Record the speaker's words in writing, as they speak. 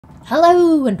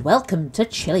Hello and welcome to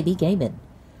Chili Bee Gaming.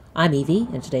 I'm Evie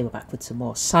and today we're back with some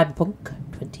more Cyberpunk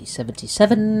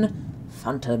 2077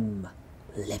 Phantom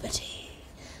Liberty.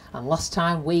 And last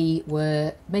time we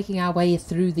were making our way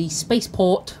through the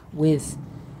spaceport with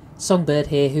Songbird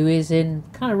here, who is in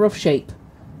kind of rough shape,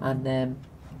 and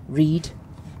Reed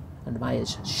and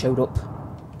Myers showed up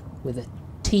with a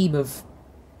team of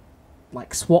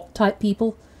like SWAT type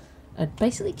people and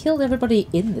basically killed everybody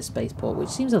in the spaceport, which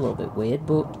seems a little bit weird,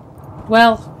 but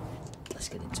well, let's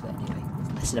get into it anyway.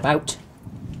 Messing about.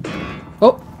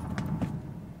 Oh!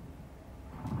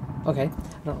 Okay,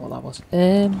 I don't know what that was.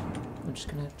 I'm just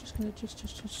gonna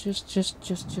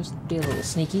be a little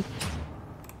sneaky.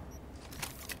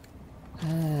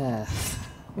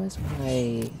 Where's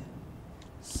my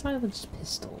silenced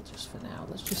pistol just for now?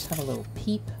 Let's just have a little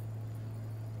peep.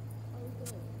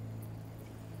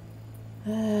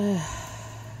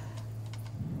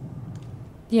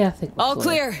 Yeah, I think we're all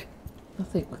clear. I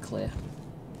think we're clear.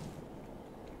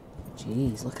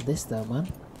 Jeez, look at this though,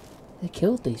 man. They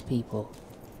killed these people.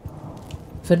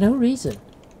 For no reason.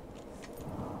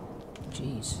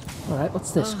 Jeez. Alright,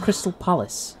 what's this? Crystal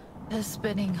Palace. Just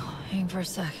spinning. Hang for a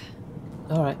sec.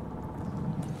 Alright.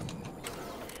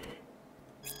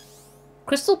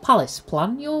 Crystal Palace,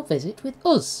 plan your visit with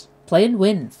us. Play and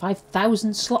win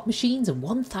 5,000 slot machines and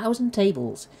 1,000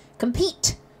 tables.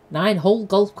 Compete! 9 whole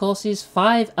golf courses,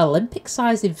 5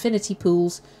 Olympic-sized infinity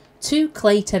pools, 2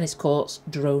 clay tennis courts,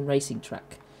 drone racing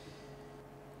track.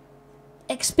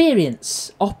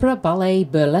 Experience opera, ballet,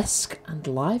 burlesque and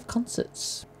live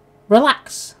concerts.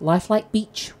 Relax, lifelike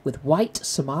beach with white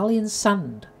Somalian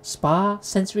sand. Spa,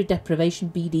 sensory deprivation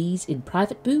BDs in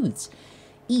private booths.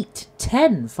 Eat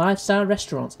 10 5-star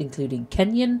restaurants including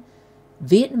Kenyan,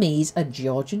 Vietnamese and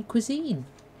Georgian cuisine.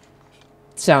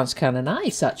 Sounds kind of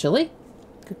nice, actually.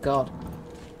 Good God.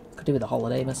 Could do with a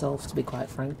holiday myself, to be quite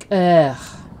frank. Is there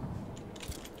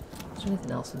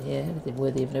anything else in here? Anything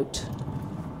worthy of note?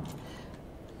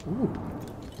 Ooh.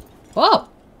 Oh!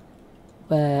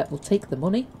 We'll take the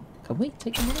money. Can we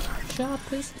take the money? Shard,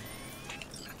 please.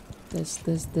 There's,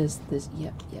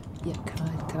 yep.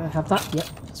 Can I have that? Yep,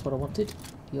 that's what I wanted.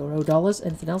 Euro dollars.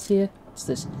 Anything else here? What's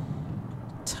this?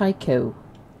 Tycho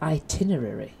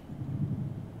itinerary.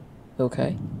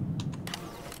 Okay.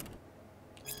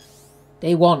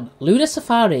 Day 1. Lunar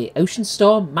Safari, Ocean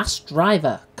Storm, Mass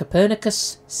Driver,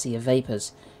 Copernicus, Sea of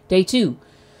Vapours. Day 2.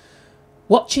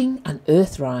 Watching an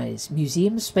Earthrise,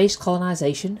 Museum of Space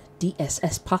Colonization,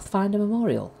 DSS Pathfinder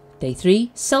Memorial. Day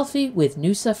 3. Selfie with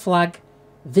Noosa Flag,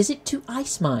 Visit to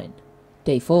Ice Mine.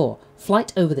 Day 4.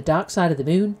 Flight over the dark side of the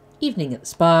moon, Evening at the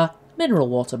Spa, Mineral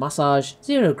Water Massage,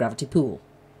 Zero Gravity Pool.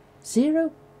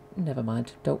 Zero? Never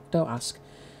mind, don't ask.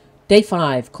 Day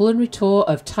 5, culinary tour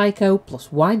of Tycho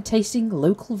plus wine tasting,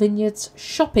 local vineyards,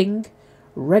 shopping,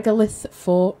 regolith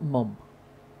for mum.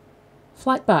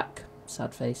 Flight back.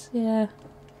 Sad face. Yeah.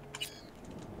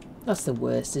 That's the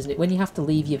worst, isn't it? When you have to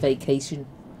leave your vacation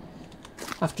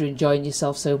after enjoying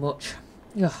yourself so much.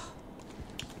 Ugh.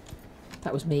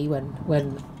 That was me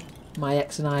when my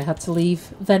ex and I had to leave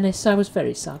Venice. I was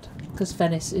very sad because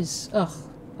Venice is... Ugh,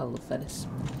 I love Venice.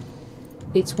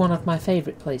 It's one of my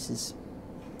favourite places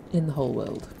in the whole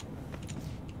world.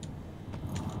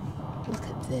 Look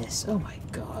at this. Oh my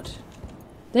God.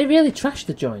 They really trashed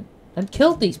the joint and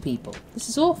killed these people. This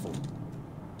is awful.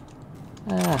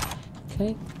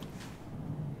 Okay.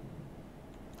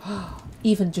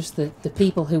 Even just the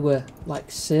people who were like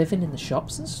serving in the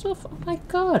shops and stuff. Oh my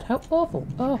God, how awful.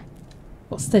 Oh.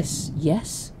 What's this?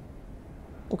 Yes?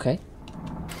 Okay.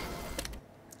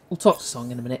 We'll talk to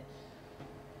Song in a minute.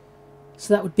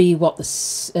 So that would be, what, the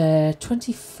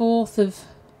 24th of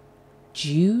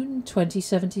June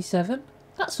 2077?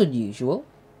 That's unusual.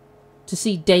 To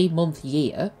see day, month,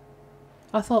 year.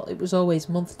 I thought it was always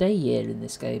month, day, year in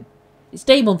this game. It's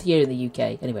day, month, year in the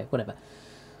UK. Anyway, whatever.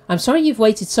 I'm sorry you've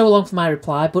waited so long for my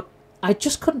reply, but I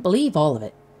just couldn't believe all of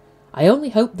it. I only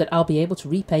hope that I'll be able to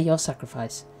repay your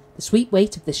sacrifice. The sweet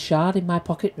weight of this shard in my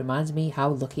pocket reminds me how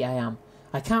lucky I am.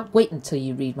 I can't wait until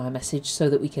you read my message so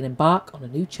that we can embark on a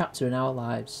new chapter in our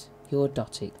lives. Your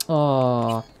Dottie.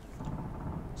 Aww.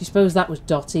 Do you suppose that was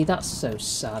Dottie? That's so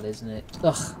sad, isn't it?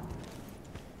 Ugh.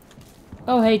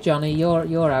 Oh, hey, Johnny.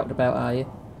 You're out and about, are you?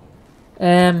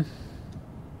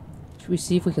 Should we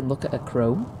see if we can look at a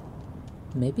Chrome?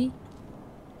 Maybe?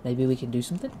 Maybe we can do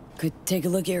something? Could take a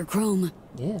look at your Chrome.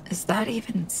 Yeah. Is that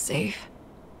even safe?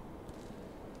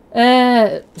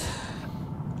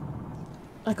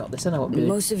 I got this. I know what I'm doing.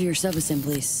 Most of your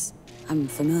sub-assemblies, I'm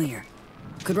familiar.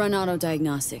 Could run auto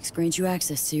diagnostics, grant you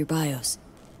access to your BIOS.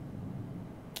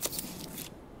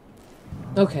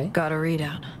 Okay. Got a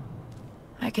readout.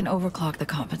 I I can overclock the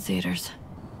compensators.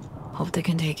 Hope they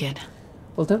can take it.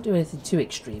 Well, don't do anything too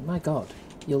extreme. My God,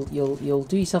 you'll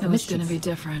do yourself a It was mischief. gonna be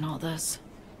different, all this.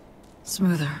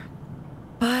 Smoother.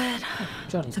 But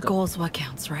Johnny's the gone. goal's what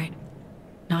counts, right?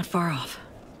 Not far off.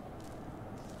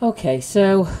 Okay,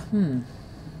 so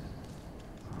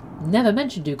never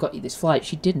mentioned who got you this flight.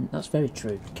 She didn't. That's very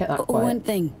true. Kept that quiet. One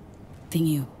thing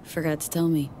you forgot to tell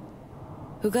me.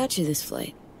 Who got you this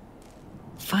flight?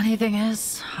 Funny thing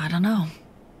is, I don't know.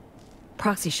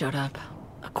 Proxy showed up.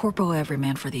 A corpo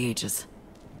everyman for the ages.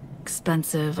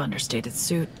 Expensive, understated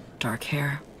suit, dark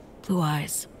hair, blue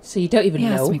eyes. So you don't even He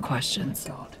know. asked me questions.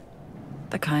 Oh, God.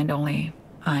 The kind only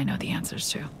I know the answers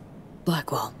to.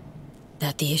 Blackwall.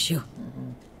 That the issue?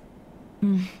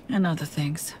 And other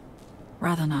things.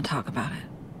 Rather not talk about it.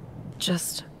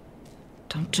 Just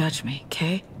don't judge me,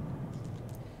 okay?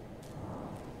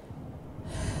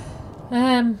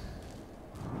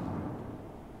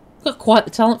 Got quite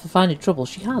the talent for finding trouble.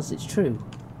 She has, it's true.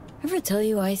 Ever tell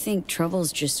you I think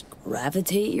troubles just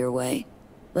gravitate your way?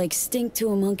 Like stink to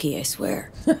a monkey, I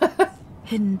swear.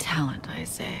 Hidden talent, I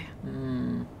say.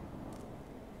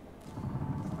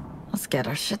 Let's get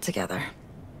our shit together.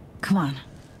 Come on.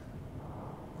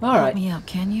 All Help right. me up,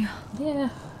 can you? Yeah.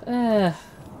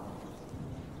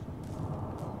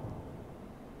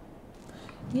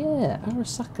 Yeah,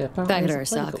 Arasaka. Apparently Back at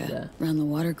there's a plague up Arasaka, there. around the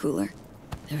water cooler,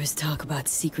 there was talk about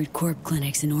secret corp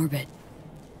clinics in orbit.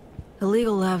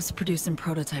 Illegal labs producing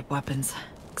prototype weapons.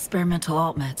 Experimental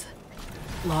alt meds.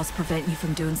 Laws prevent you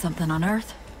from doing something on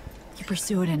Earth. You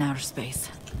pursue it in outer space.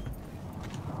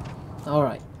 All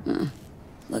right.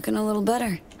 Looking a little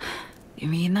better. You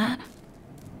mean that?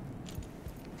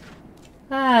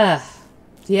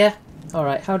 Yeah. All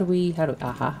right. How do we?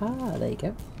 Aha! There you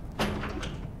go.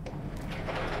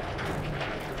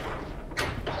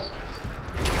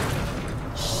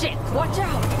 Shit, watch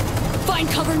out! Find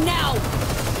cover now!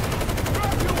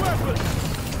 Drop your weapon!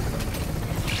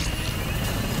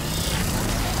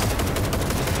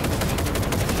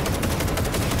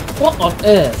 What on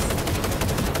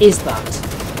earth is that?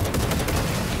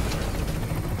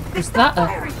 Is that a?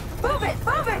 Move it!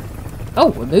 Move it!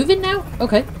 Oh, we're moving now.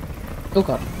 Okay. Oh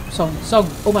God. Song.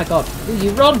 Oh my God. Will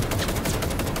you run?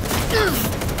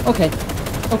 Okay.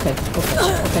 Okay.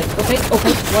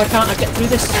 Why can't I get through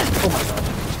this? Oh my God.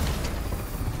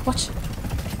 What?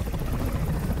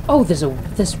 Oh, there's a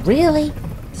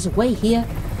way here.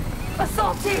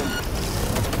 Assault team!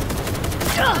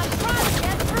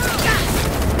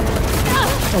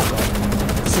 Oh God.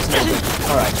 This is not good.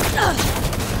 All right.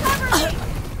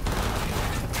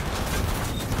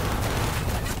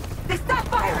 They stopped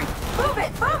firing! Move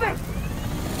it! Move it!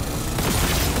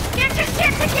 Get your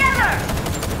shit together!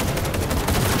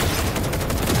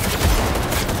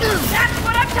 That's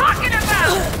what I'm talking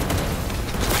about!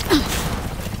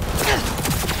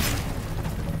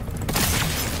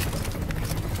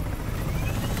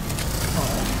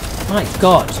 My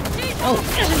God. Oh,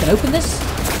 I can open this?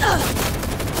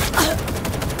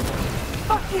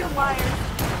 Fuck you, Myers!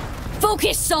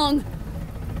 Focus, Song!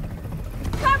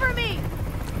 Cover me!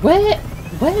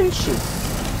 Where is she?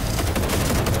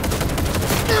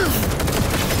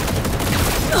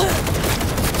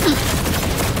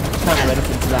 Can't do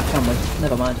anything to that, can we?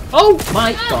 Never mind. Oh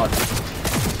my God.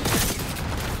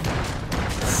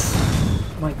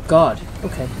 My God.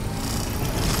 Okay.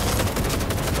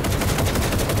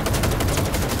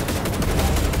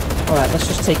 Alright, let's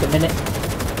just take a minute.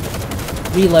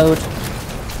 Reload.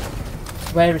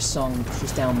 Where is Song?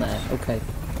 She's down there. Okay.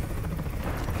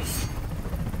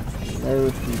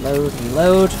 Reload.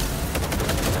 I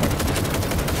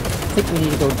think we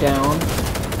need to go down,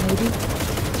 maybe?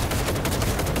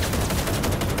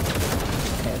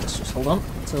 Okay, let's just hold on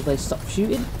until they stop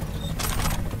shooting.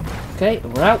 Okay,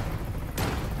 we're out.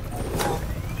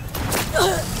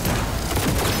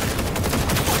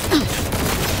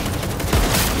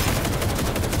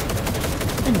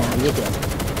 And now you're dead.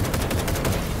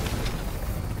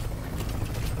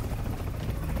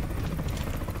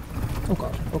 Oh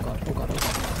God.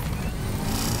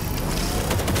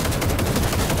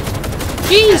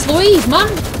 Jeez Louise, man!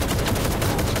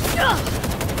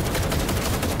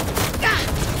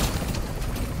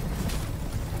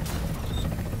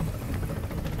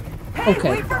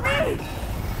 Okay.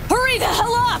 Hurry the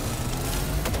hell up!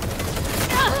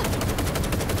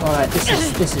 Alright,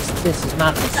 this is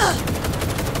madness.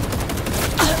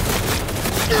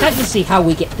 Can't you see how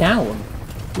we get down?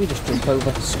 We just jump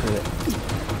over. Screw it.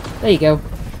 There you go.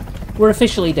 We're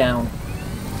officially down.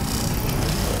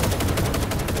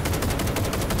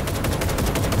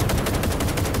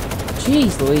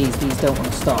 Jeez Louise, these don't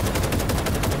want to stop.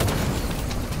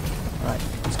 Right,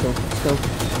 let's go, let's go.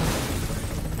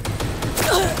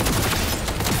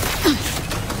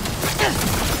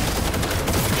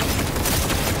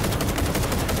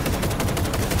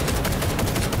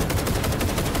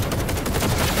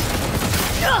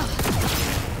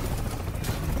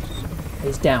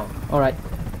 He's down. Alright.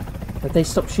 Have they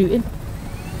stopped shooting?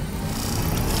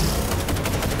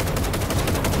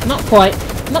 Not quite.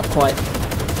 Not quite.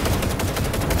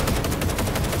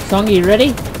 Song, are you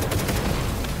ready?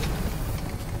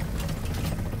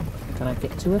 Can I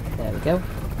get to her? There we go.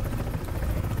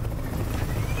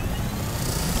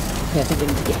 Okay, I think we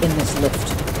need to get in this lift.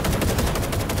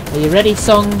 Are you ready,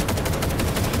 Song?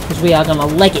 Because we are going to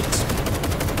leg it.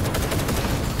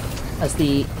 As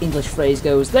the English phrase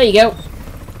goes. There you go.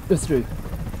 Go through.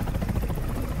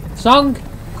 Song,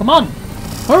 come on.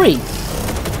 Hurry.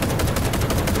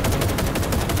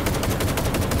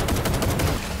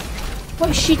 What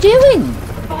is she doing?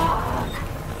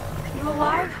 You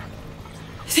alive?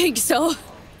 Think so.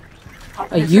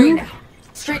 Are you?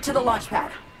 Straight to the launch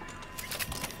pad.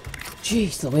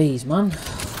 Jeez Louise, man.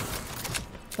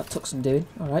 That took some doing.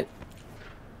 Alright.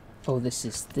 Oh, this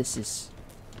is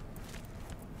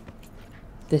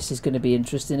going to be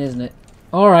interesting, isn't it?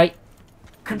 Alright.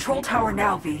 Control tower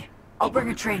now, V. I'll bring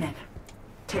a train in.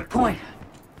 Take point.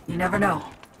 You never know.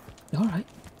 Alright.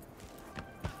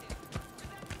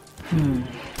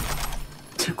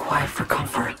 Too quiet for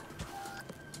comfort.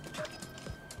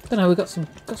 Don't know, we got some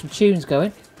tunes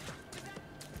going.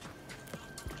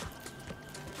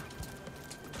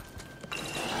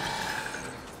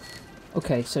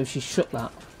 Okay, so she shut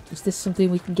that. Is this something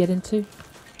we can get into?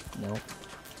 No.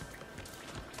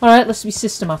 Alright, let's be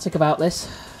systematic about this.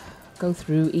 Go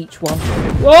through each one.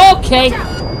 Okay!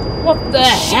 What the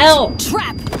hell?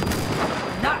 Trap!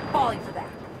 Not falling for that.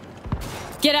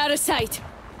 Get out of sight!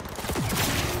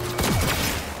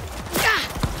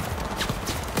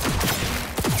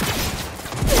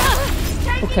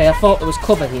 Okay, I thought there was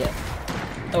cover here.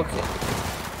 Okay.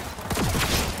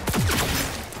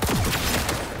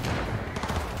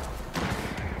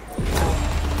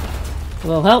 A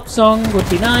little help song would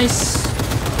be nice.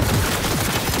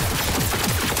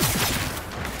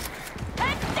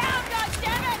 Head down,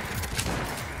 goddammit!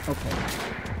 Okay.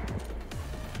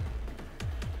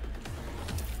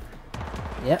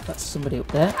 Yeah, that's somebody up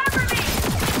there.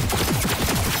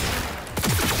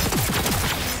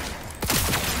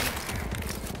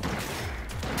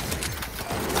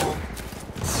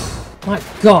 My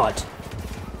God!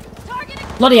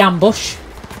 Bloody ambush!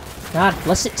 God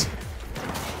bless it.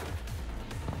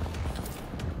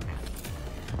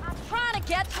 I'm trying to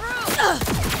get through!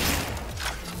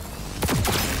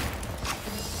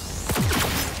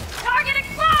 Targeting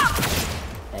bomb!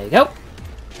 There you go.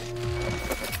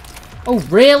 Oh,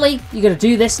 really? You gotta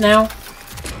do this now?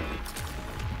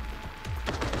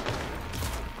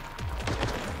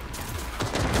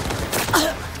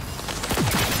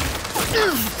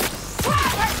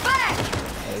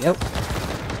 There you go.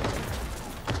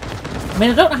 I mean,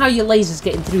 I don't know how your laser's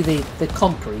getting through the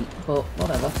concrete, but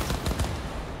whatever.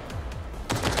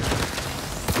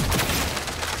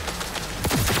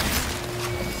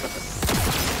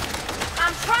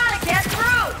 I'm trying to get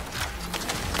through!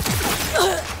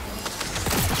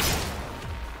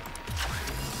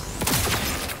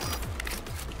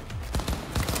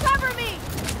 Cover me!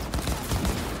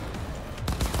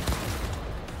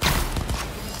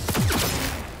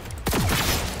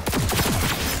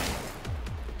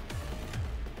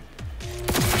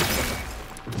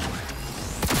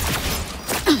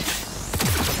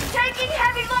 Taking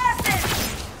heavy losses!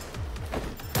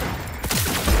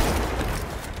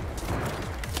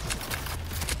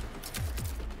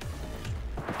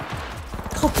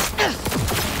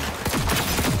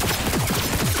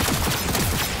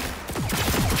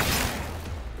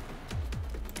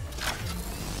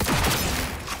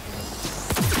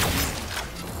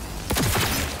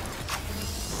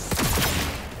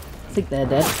 I think they're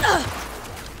dead.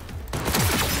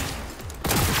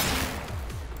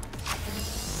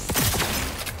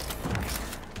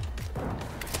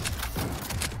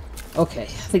 Okay, I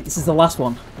think this is the last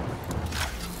one.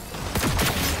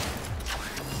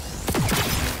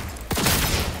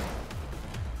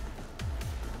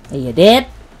 Are you dead?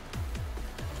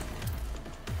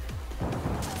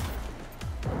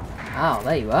 Oh,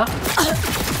 there you are.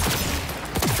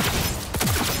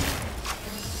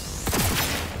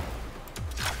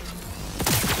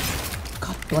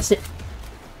 God bless it.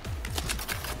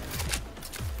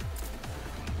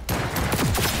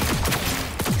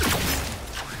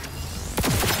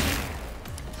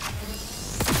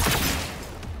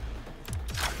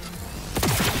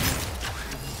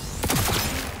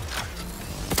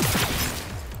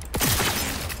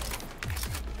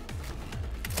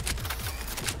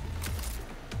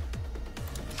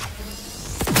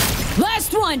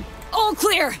 1. All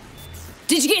clear.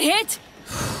 Did you get hit?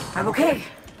 I'm okay.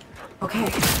 Okay.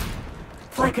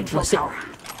 Flight control tower.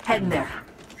 Heading there.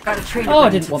 Got a train. Oh, I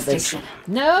didn't want this.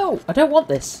 No, I don't want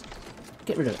this.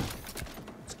 Get rid of it.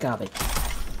 It's garbage.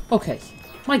 Okay.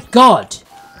 My God.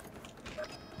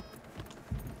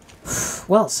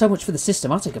 Well, so much for the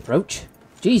systematic approach.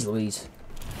 Jeez Louise.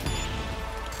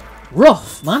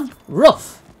 Rough, man.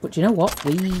 Rough. But you know what?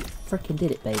 We frickin'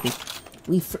 did it, baby.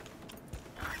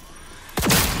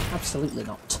 Absolutely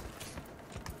not.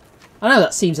 I know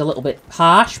that seems a little bit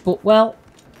harsh, but, well,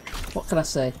 what can I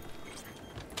say?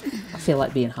 I feel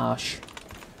like being harsh.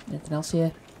 Anything else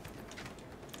here?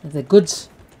 Are they goods?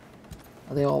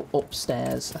 Are they all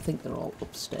upstairs? I think they're all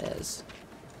upstairs.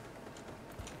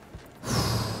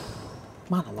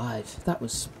 Man alive. That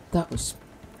was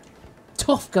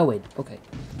tough going. Okay.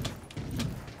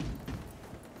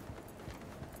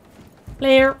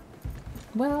 Clear.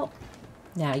 Well,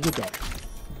 now you're dead.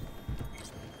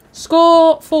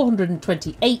 Score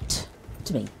 428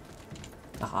 to me.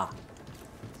 Aha.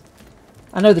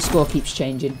 I know the score keeps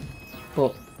changing,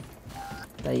 but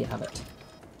there you have it.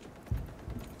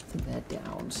 I think they're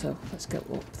down, so let's go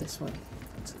up this way.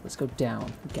 Let's go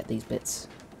down and get these bits.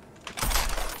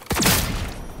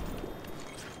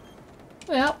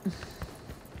 Well,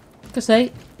 like I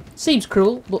say, seems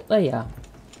cruel, but there you are.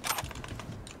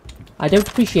 I don't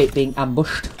appreciate being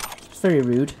ambushed. It's very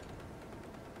rude.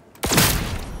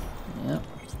 Yeah.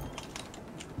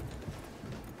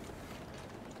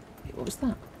 What was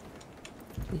that?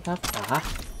 We have... Aha.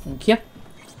 Thank you.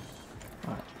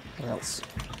 Alright, what else?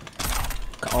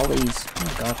 Got all these.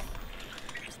 Oh god.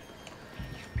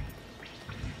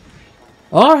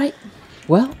 Alright.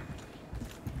 Well.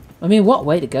 I mean, what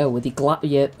way to go with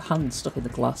your hand stuck in the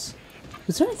glass.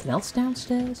 Was there anything else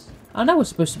downstairs? I know we're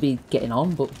supposed to be getting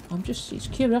on, but I'm just... It's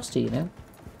curiosity, you know?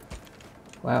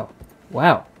 Wow.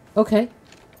 Wow. Okay.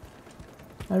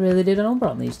 I really did a number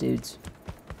on these dudes.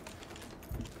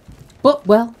 But,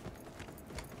 well...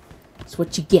 It's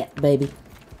what you get, baby.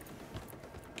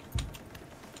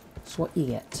 It's what you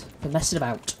get for messing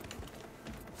about.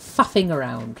 Faffing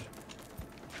around.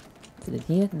 Is it in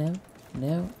here? No.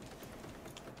 No.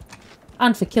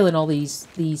 And for killing all these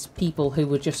people who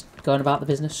were just going about the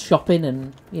business, shopping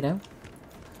and, you know,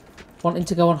 wanting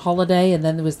to go on holiday. And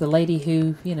then there was the lady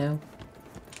who, you know,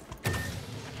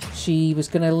 she was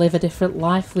going to live a different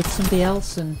life with somebody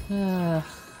else. And, I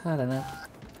don't know.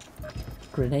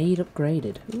 Grenade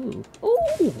upgraded. Ooh.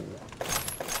 Ooh!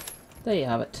 There you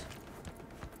have it.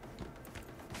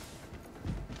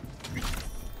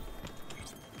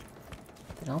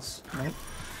 Anything else? No. I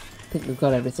think we've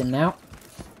got everything now.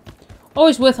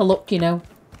 Always worth a look, you know.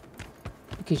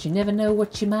 Because you never know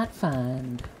what you might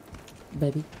find.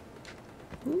 Baby.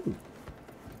 Ooh.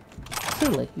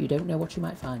 Truly, you don't know what you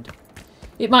might find.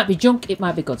 It might be junk, it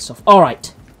might be good stuff.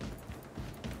 Alright.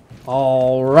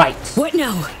 Alright. What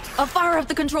now? I'll fire up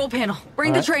the control panel.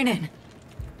 Bring the train in.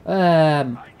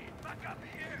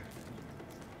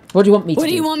 What do you want me to do? What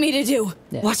do you want me to do?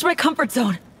 Yeah. Watch my comfort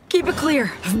zone. Keep it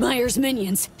clear. Of Myers'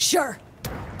 minions. Sure.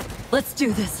 Let's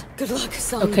do this. Good luck,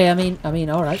 son. Okay, I mean,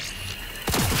 alright.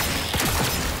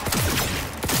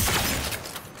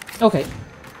 Okay.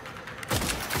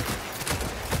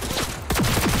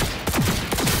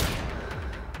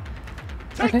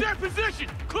 Take Okay. that position!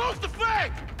 Close the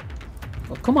flank!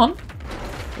 Well, come on.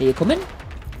 Are you coming?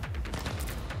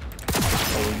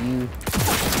 Oh, you...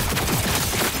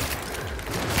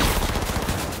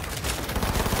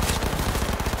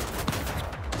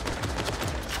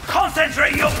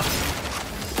 Concentrate you!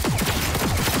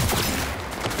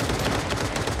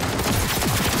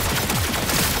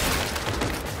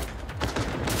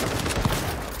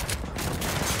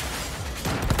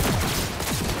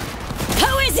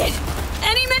 How is it?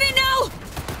 Any minute now?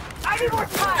 I need more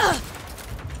time.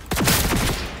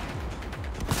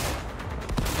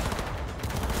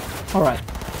 Alright.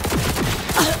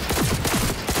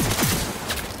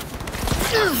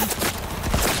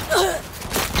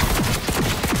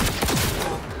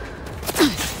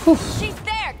 She's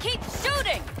there. Keep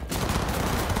shooting.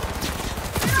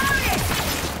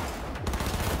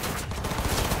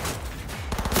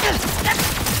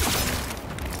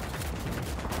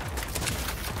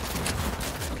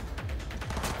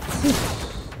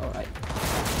 Alright.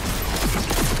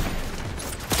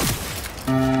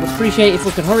 Would appreciate if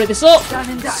we could hurry this up. Done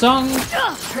and done. Song.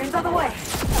 Train's on the way.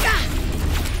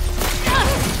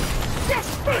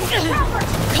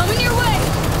 Coming your way.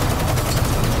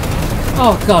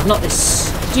 Oh god, not this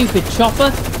stupid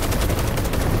chopper.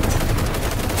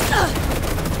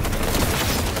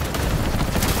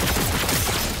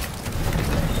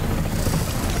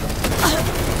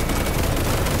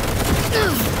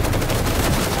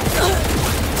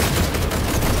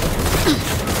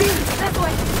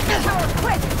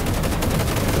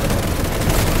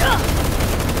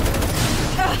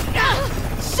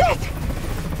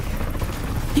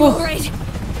 You alright?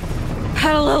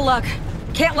 Had a little luck.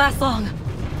 Can't last long.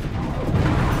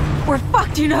 We're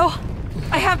fucked, you know?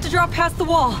 I have to drop past the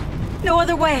wall. No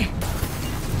other way.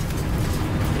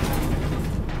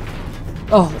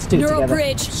 Oh, let's do it Neural together.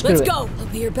 bridge. Screw Let's it. go. I'll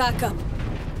be your backup.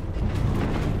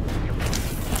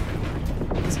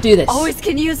 Let's do this. Always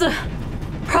can use a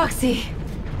proxy.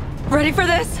 Ready for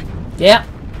this? Yeah.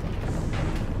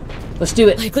 Let's do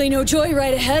it. Likely no joy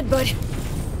right ahead, but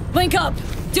link up.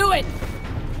 Do it.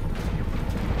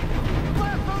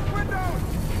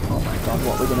 Oh my god,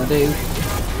 what are we gonna do?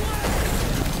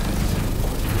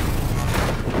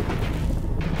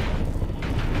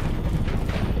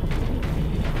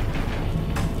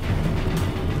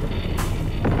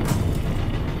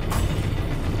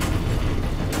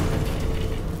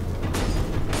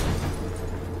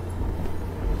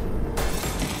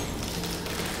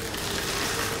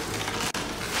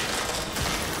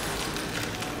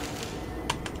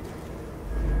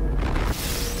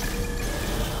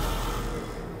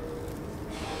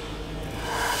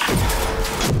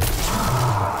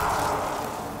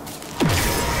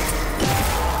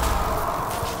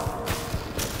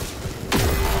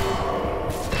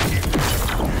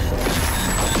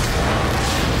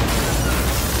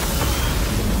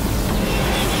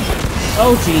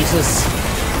 Oh, Jesus.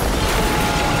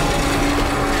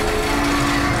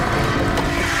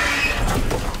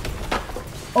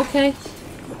 Okay.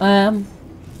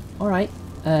 Alright.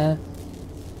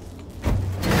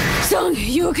 Sung,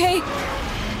 you okay?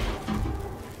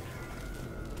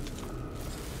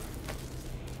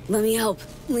 Let me help.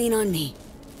 Lean on me.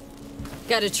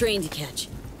 Got a train to catch.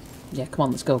 Yeah, come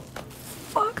on, let's go.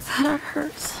 Fuck, that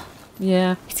hurts.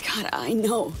 Yeah. It's God, I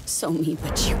know. So me,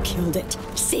 but you killed it.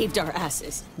 Saved our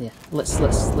asses. Yeah. Let's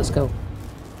go.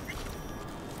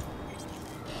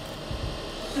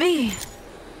 V.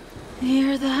 You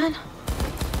hear that?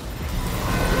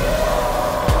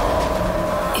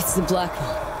 It's the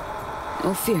Blackwall.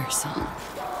 No fear, son.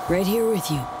 Right here with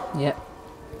you. Yep.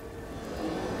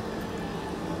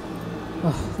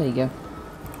 Oh, there you go.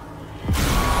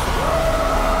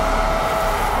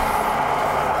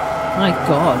 My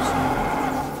god.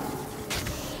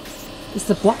 Is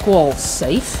the Blackwall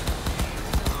safe?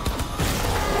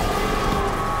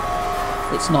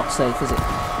 It's not safe, is it?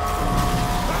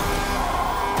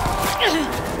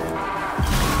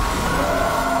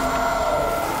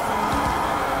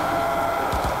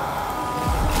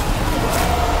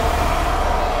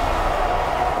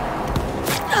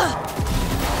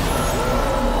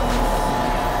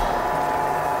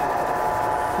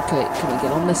 Okay, can we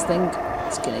get on this thing?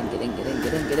 Let's get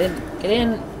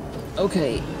in.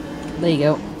 Okay, there you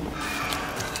go.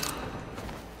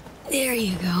 There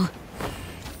you go.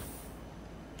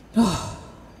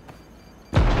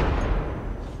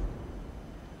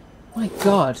 My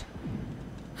god.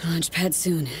 Launch pad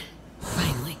soon.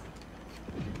 Finally.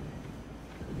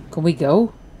 Can we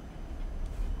go?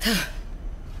 You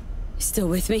still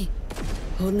with me?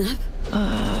 Holding up?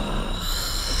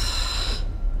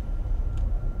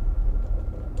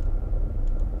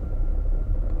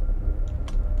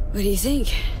 What do you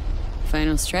think?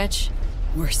 Final stretch?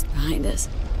 Worst behind us.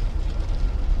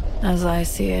 As I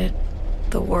see it,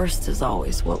 the worst is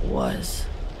always what was,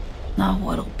 not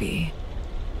what'll be.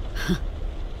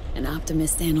 An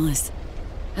optimist analyst.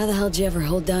 How the hell did you ever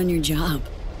hold down your job?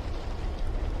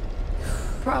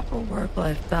 Proper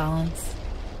work-life balance.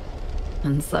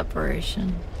 And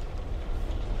separation.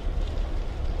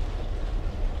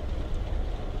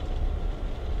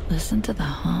 Listen to the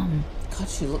hum. God,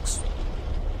 she looks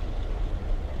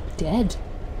dead.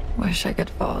 Wish I could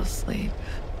fall asleep.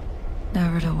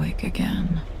 Never to wake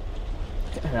again.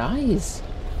 Look at her eyes.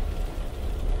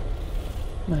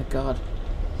 My god.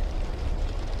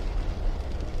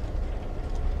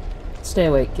 Stay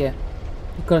awake, yeah.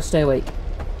 You've got to stay awake.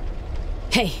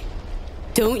 Hey,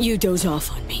 don't you doze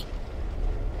off on me.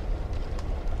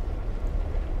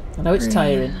 I know it's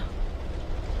tiring.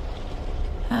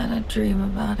 Had a dream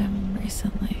about him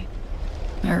recently.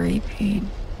 A repeat.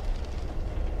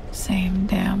 Same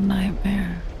damn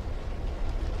nightmare.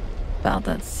 About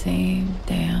that same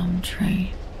damn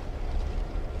train.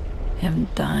 Him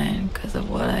dying because of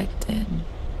what I did.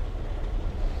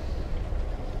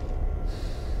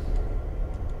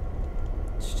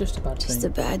 It's just a bad dream. Just a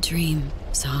bad dream,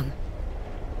 Song.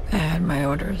 I had my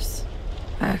orders.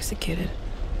 I executed.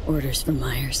 Orders from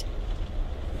Myers.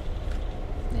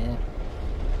 Yeah.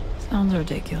 Sounds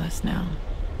ridiculous now.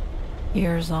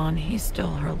 Years on, he's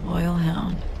still her loyal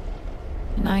hound.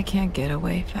 And I can't get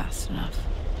away fast enough.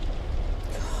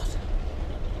 God.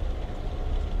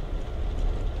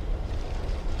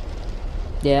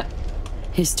 Yeah.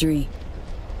 History.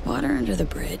 Water under the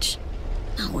bridge.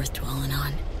 Not worth dwelling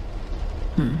on.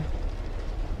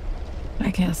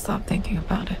 I can't stop thinking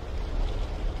about it.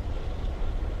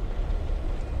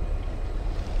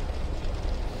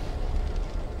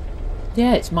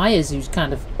 Yeah, it's Myers who's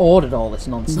kind of ordered all this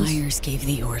nonsense. Myers gave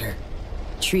the order.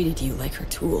 Treated you like her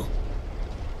tool.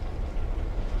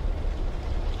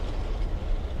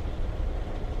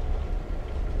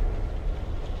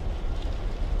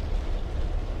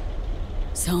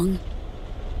 Song?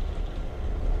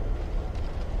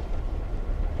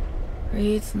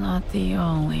 Reed's not the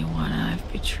only one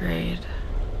I've betrayed.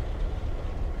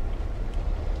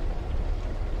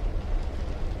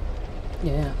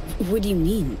 Yeah. What do you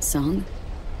mean, Song?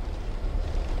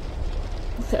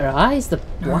 Look at her eyes, the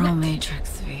Neural black.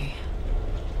 Matrix V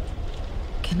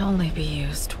can only be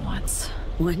used once.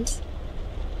 What?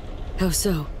 How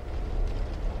so?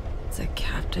 It's a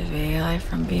captive AI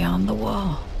from beyond the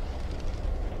wall.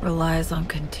 Relies on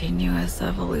continuous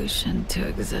evolution to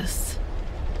exist.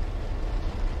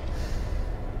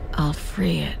 I'll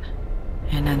free it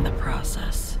and end the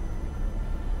process.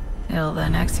 It'll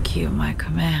then execute my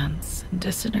commands and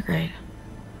disintegrate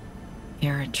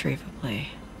irretrievably.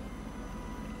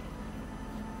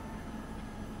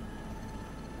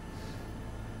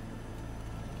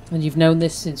 And you've known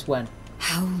this since when?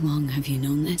 How long have you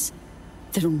known this?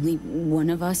 That only one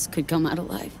of us could come out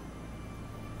alive?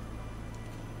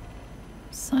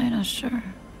 Sign sure.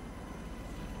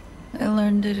 I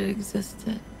learned it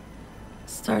existed.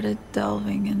 Started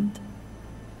delving and...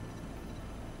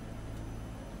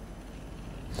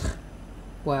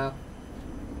 Wow.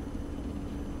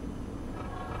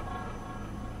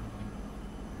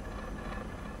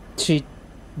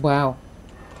 Wow.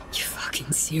 You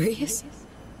fucking serious?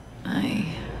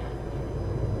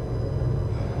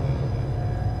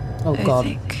 Oh god.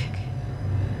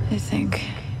 I think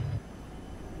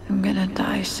I'm gonna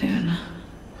die soon.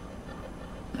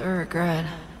 The regret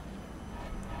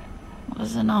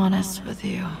wasn't honest with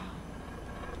you.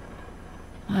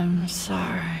 I'm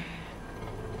sorry.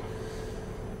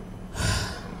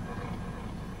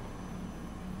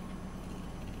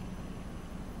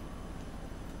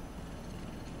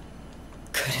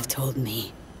 Could have told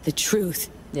me the truth.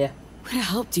 Yeah. Would have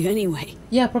helped you anyway.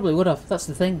 Yeah, I probably would have. That's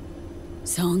the thing.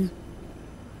 Song?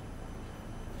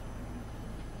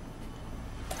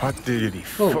 Hot diggity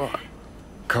Oh. fuck.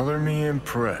 Color me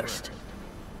impressed.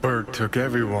 Bert took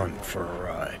everyone for a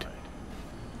ride.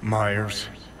 Myers,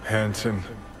 Hanson,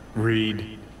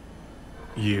 Reed,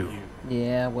 you.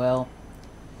 Yeah, well.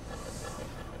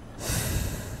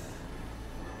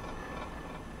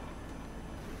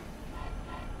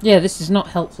 Yeah, this is not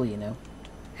helpful, you know.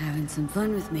 Having some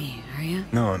fun with me, are you?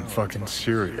 No, I'm fucking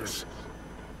serious.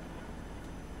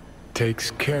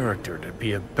 Takes character to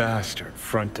be a bastard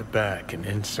front to back and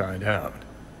inside out.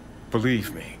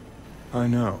 Believe me, I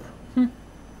know.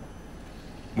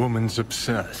 Woman's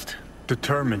obsessed,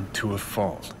 determined to a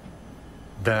fault.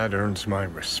 That earns my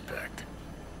respect.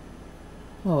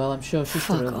 Oh well, I'm sure she's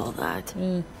Fuck thrilled. all that.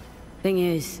 Eh, Thing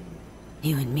is,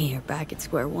 you and me are back at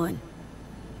square one.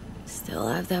 Still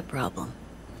have that problem.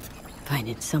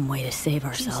 Finding some way to save jeez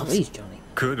ourselves. Louise, Johnny.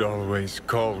 Could always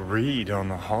call Reed on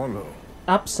the hollow.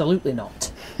 Absolutely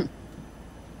not.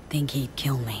 Think he'd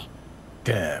kill me.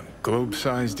 Damn,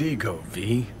 globe-sized ego,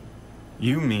 V.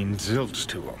 You mean zilch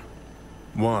to him.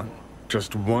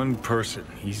 Just one person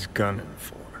he's gunning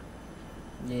for.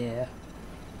 Yeah.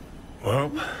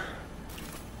 Well,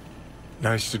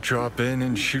 nice to drop in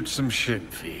and shoot some shit,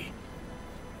 V.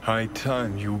 High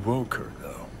time you woke her,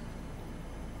 though.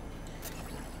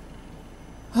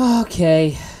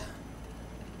 Okay.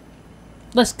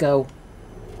 Let's go.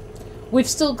 We've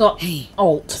still got Hey.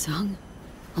 Alt. Song?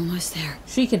 Almost there.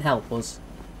 She can help us.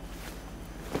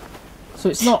 So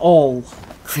it's not all.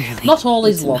 Clearly. Not all need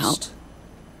is some lost.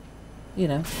 You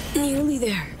know, help. Nearly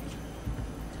there.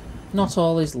 not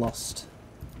all is lost.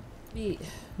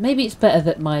 Maybe it's better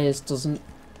that Myers doesn't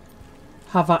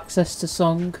have access to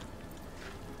Song.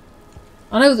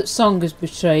 I know that Song has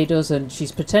betrayed us and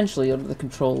she's potentially under the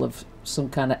control of some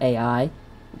kind of AI,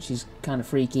 which is kind of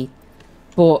freaky.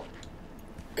 But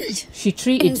she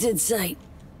treated... Ends in sight.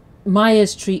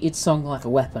 Myers treated Song like a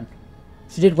weapon.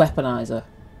 She did weaponize her.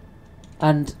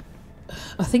 And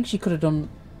I think she could have done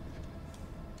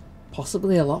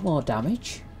possibly a lot more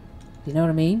damage. You know what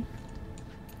I mean?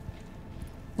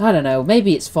 I don't know.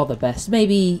 Maybe it's for the best.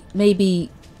 Maybe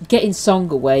getting Song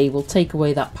away will take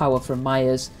away that power from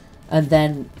Myers. And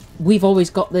then we've always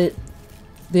got the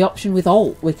option with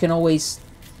Alt. We can always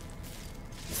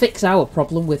fix our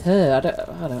problem with her.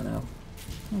 I don't know.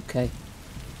 Okay.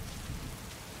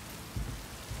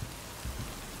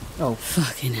 Oh.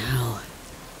 Fucking hell.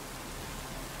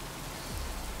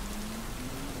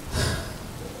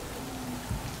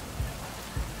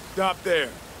 Stop there.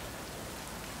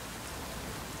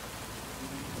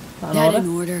 That in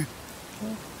order.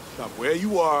 Stop where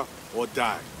you are or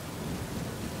die.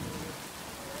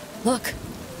 Look.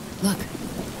 Look.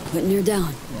 Putting her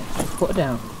down. Yeah, put her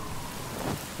down.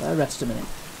 Let her rest a minute.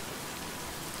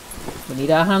 We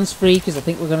need our hands free because I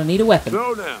think we're going to need a weapon.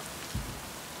 Slow down.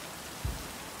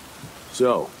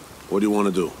 So, what do you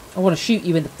want to do? I want to shoot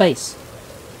you in the face.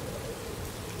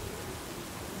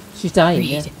 She's dying, Reed,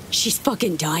 yeah. she's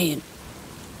fucking dying.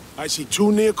 I see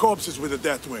 2 near corpses with a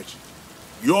death wish.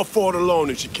 Your fault alone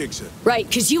if she kicks it. Right,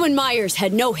 because you and Myers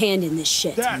had no hand in this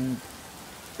shit. That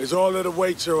is all that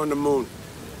awaits her on the moon.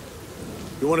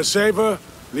 You want to save her?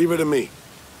 Leave her to me.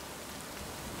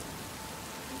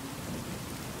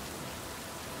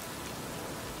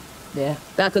 Yeah.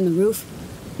 Back on the roof,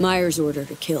 Myers ordered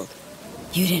her killed.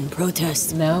 You didn't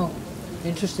protest. No.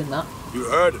 Interesting, that. You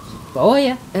heard it. Oh,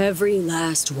 yeah. Every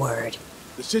last word.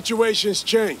 The situation's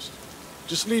changed.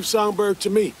 Just leave Songbird to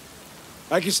me.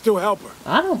 I can still help her.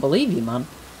 I don't believe you, man.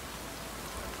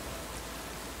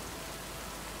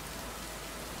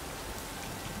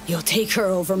 You'll take her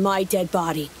over my dead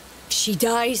body. If she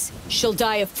dies, she'll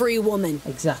die a free woman.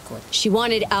 Exactly. She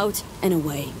wanted out and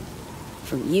away.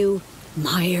 From you,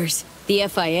 Myers, the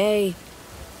FIA.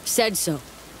 Said so.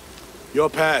 Your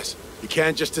past. You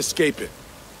can't just escape it.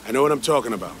 I know what I'm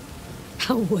talking about.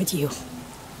 How would you?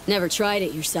 Never tried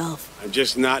it yourself. I'm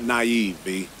just not naive,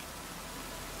 V.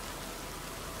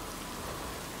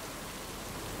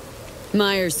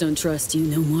 Myers don't trust you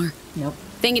no more. Nope.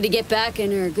 Thinking to get back in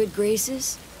her good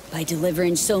graces? By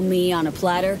delivering so me on a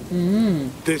platter?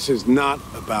 This is not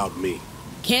about me.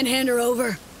 Can't hand her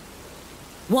over?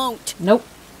 Won't. Nope.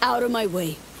 Out of my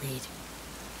way, Reed.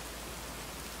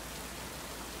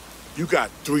 You got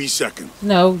 3 seconds.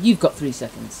 No, you've got 3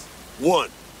 seconds. 1,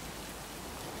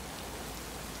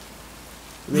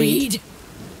 Reed.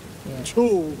 Yeah.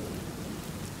 2.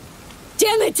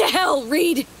 Damn it to hell,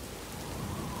 Reed!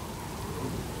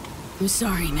 I'm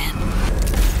sorry, man.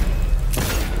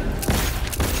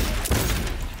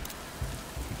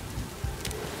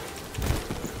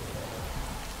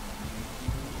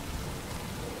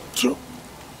 So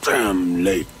damn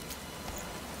late.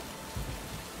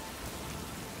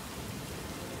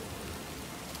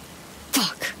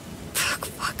 Fuck. Fuck,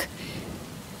 fuck.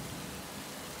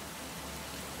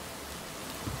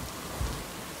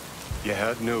 You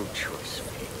had no choice,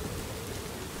 V.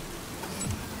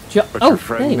 But Oh, your there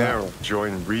friend you there are. will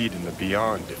join Reed in the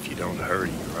beyond if you don't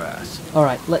hurry your ass. All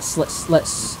right, let's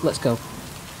go.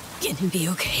 Gonna be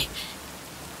okay.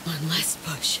 One last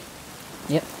push.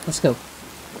 Yep, let's go.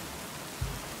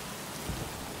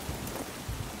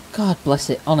 God bless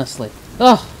it, honestly.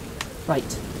 Oh,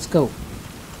 right, let's go.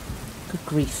 Good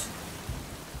grief.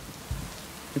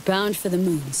 You're bound for the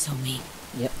moon, so me.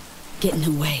 Yep. Getting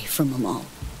away from them all.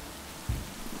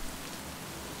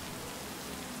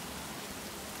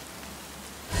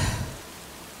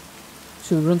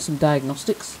 Should we run some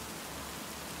diagnostics?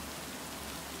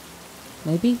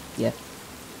 Maybe? Yeah.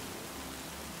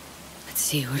 Let's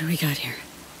see, what do we got here?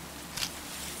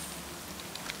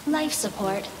 Life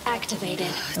support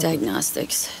activated.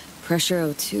 Diagnostics. Pressure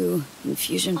O2,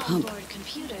 infusion pump. Onboard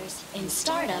computers in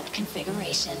startup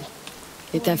configuration.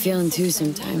 Get that feeling too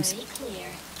System sometimes. memory clear.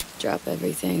 Drop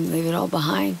everything, leave it all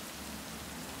behind.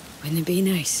 Wouldn't it be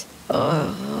nice?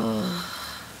 Oh.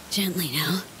 Gently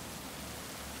now.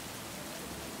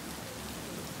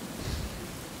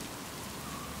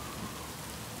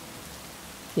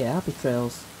 Yeah, happy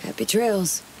trails. Happy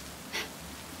trails.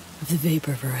 Of the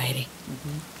vapor variety.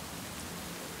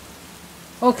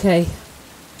 Okay.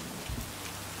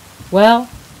 Well,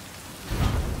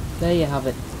 there you have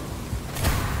it.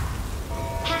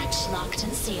 Hatch locked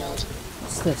and sealed.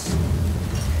 What's this?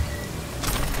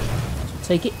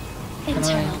 Take it.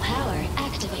 Internal power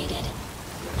activated.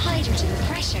 Hydrogen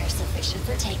pressure sufficient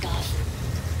for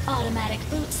takeoff. Automatic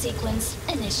boot sequence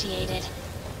initiated.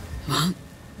 Well,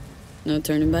 no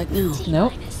turning back now.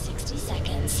 Nope. T-minus 60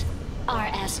 seconds.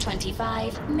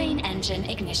 RS-25 main engine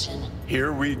ignition.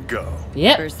 Here we go.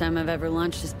 Yep. First time I've ever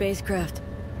launched a spacecraft.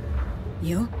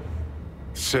 You?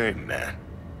 Same, man.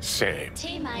 Same.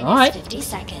 T-minus All right. 50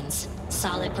 seconds.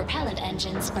 Solid propellant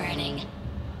engines burning.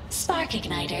 Spark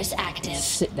igniters active.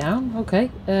 Sit down. Okay.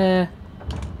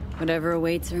 Whatever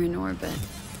awaits her in orbit.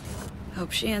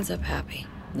 Hope she ends up happy.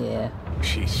 Yeah.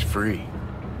 She's free.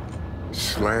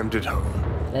 Slammed it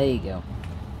home. There you go.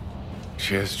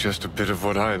 She has just a bit of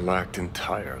what I lacked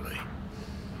entirely.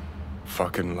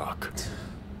 Fucking luck.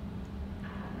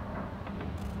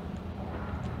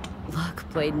 Luck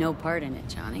played no part in it,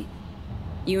 Johnny.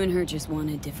 You and her just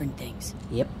wanted different things.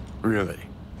 Yep. Really?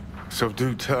 So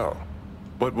do tell.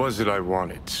 What was it I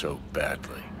wanted so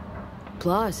badly?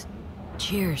 Applause.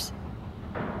 Cheers.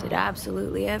 Did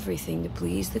absolutely everything to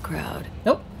please the crowd.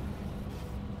 Nope.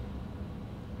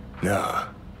 Nah.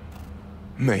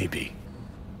 Maybe.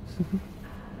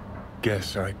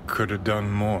 Guess I could have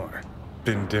done more.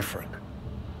 Been different.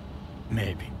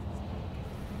 Maybe.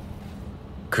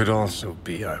 Could also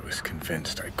be I was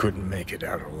convinced I couldn't make it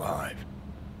out alive.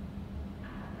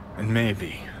 And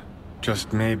maybe,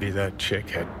 just maybe that chick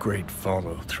had great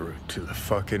follow-through to the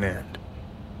fucking end.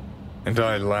 And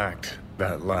I lacked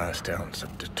that last ounce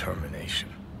of determination.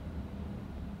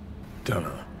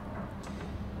 Dunno.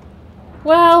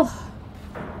 Well,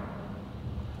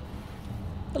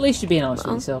 at least you're being honest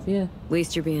with yourself, yeah. At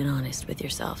least you're being honest with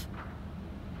yourself.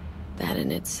 That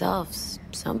in itself's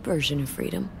some version of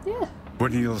freedom. Yeah.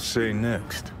 What do you say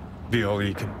next? Be all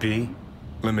you can be?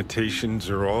 Limitations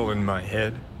are all in my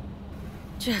head?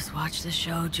 Just watch the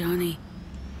show, Johnny.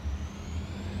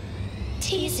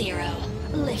 T0,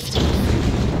 liftoff.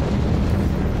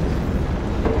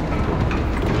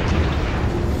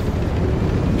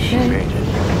 She made it.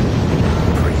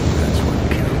 Pretty, that's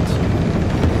what counts.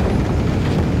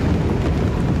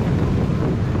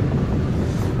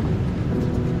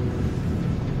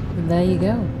 And there you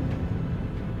go.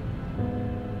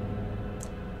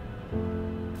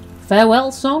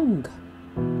 Farewell song.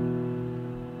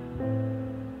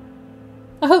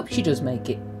 I hope she does make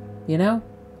it, you know?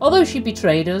 Although she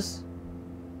betrayed us.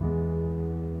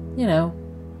 You know.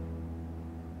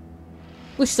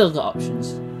 We've still got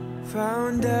options.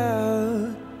 Found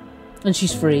out And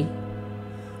she's free.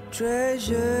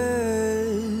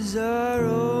 treasures are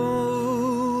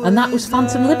always And that was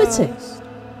Phantom Liberty. lost.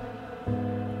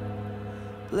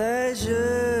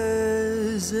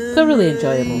 Pleasures in Thoroughly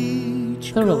enjoyable.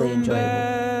 each Thoroughly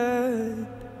enjoyable.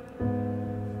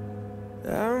 combat.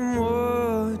 I'm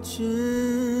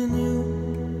watching you.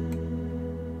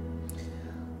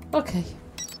 Okay.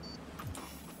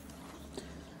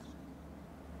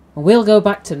 We'll go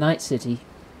back to Night City.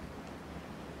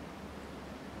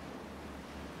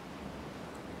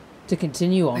 To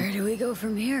continue on. Where do we go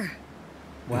from here?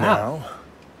 Wow. Now,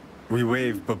 we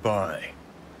wave bye-bye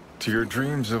to your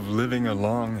dreams of living a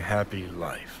long, happy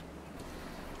life.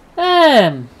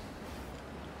 Yeah,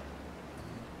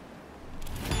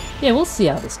 we'll see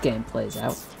how this game plays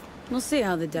out. We'll see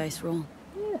how the dice roll.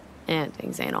 Yeah. And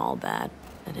things ain't all bad,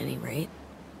 at any rate.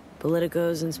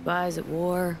 Politicos and spies at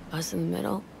war, us in the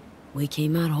middle. We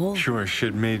came out whole. Sure,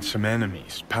 shit made some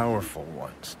enemies, powerful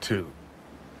ones, too.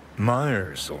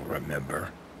 Myers'll remember.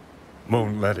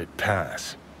 Won't let it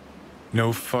pass.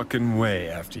 No fucking way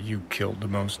after you killed the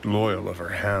most loyal of her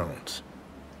hounds.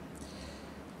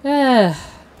 Yeah,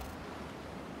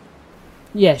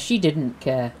 she didn't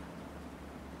care.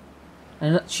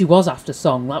 And she was after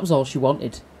Song, that was all she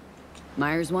wanted.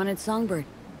 Myers wanted Songbird.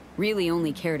 Really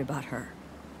only cared about her.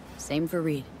 Same for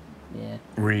Reed. Yeah.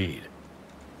 Reed.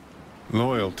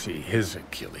 Loyalty, his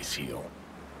Achilles heel.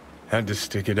 Had to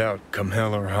stick it out, come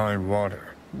hell or high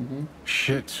water.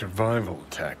 Shit survival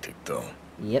tactic, though.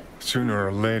 Yep. Sooner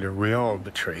or later, we all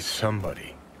betray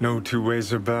somebody. No two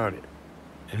ways about it.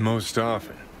 And most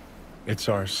often, it's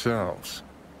ourselves.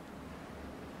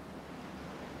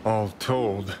 All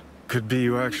told, could be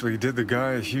you actually did the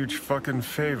guy a huge fucking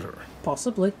favor.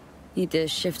 Possibly. Need to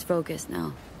shift focus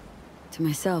now. To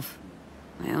myself.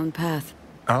 My own path.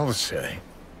 I'll say.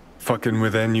 Fucking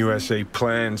with NUSA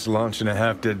plans, launching a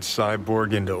half-dead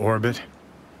cyborg into orbit.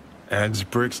 Adds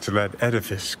bricks to that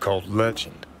edifice called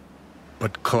Legend.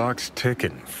 But clock's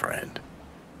ticking, friend.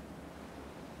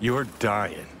 You're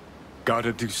dying.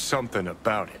 Gotta do something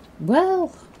about it.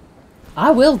 Well, I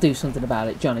will do something about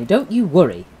it, Johnny. Don't you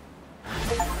worry,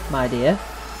 my dear.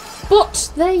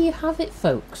 But there you have it,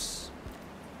 folks.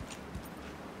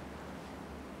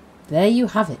 There you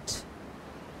have it.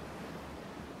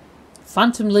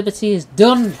 Phantom Liberty is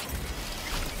done.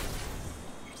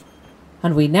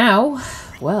 And we now,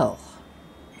 well,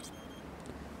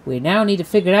 we now need to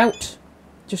figure out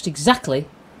just exactly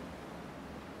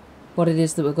what it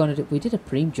is that we're going to do. We did a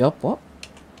preem job, what?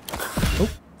 Oh,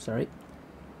 sorry.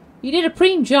 You did a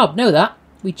preem job, know that.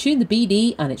 We tuned the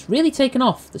BD and it's really taken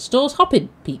off. The store's hopping.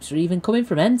 Peeps are even coming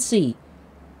from NC.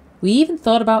 We even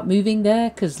thought about moving there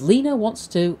because Lena wants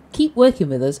to keep working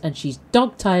with us and she's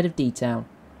dog tired of D-Town.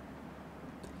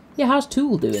 Yeah, how's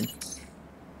Tool doing?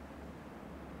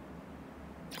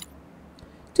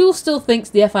 Tool still thinks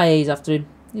the FIA's after him.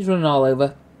 He's running all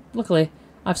over. Luckily,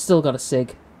 I've still got a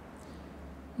SIG.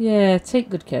 Yeah, take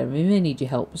good care of him. He may need your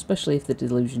help, especially if the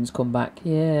delusions come back.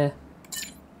 Yeah.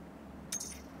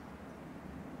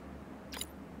 He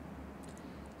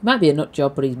might be a nut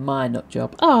job, but he's my nut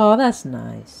job. Oh, that's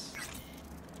nice.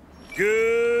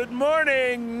 Good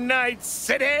morning, Night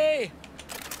City!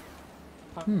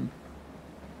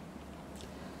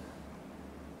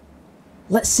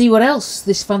 Let's see what else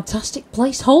this fantastic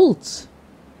place holds.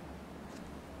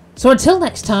 So until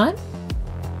next time,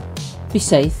 be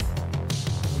safe,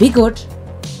 be good,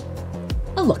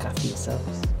 and look after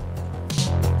yourselves.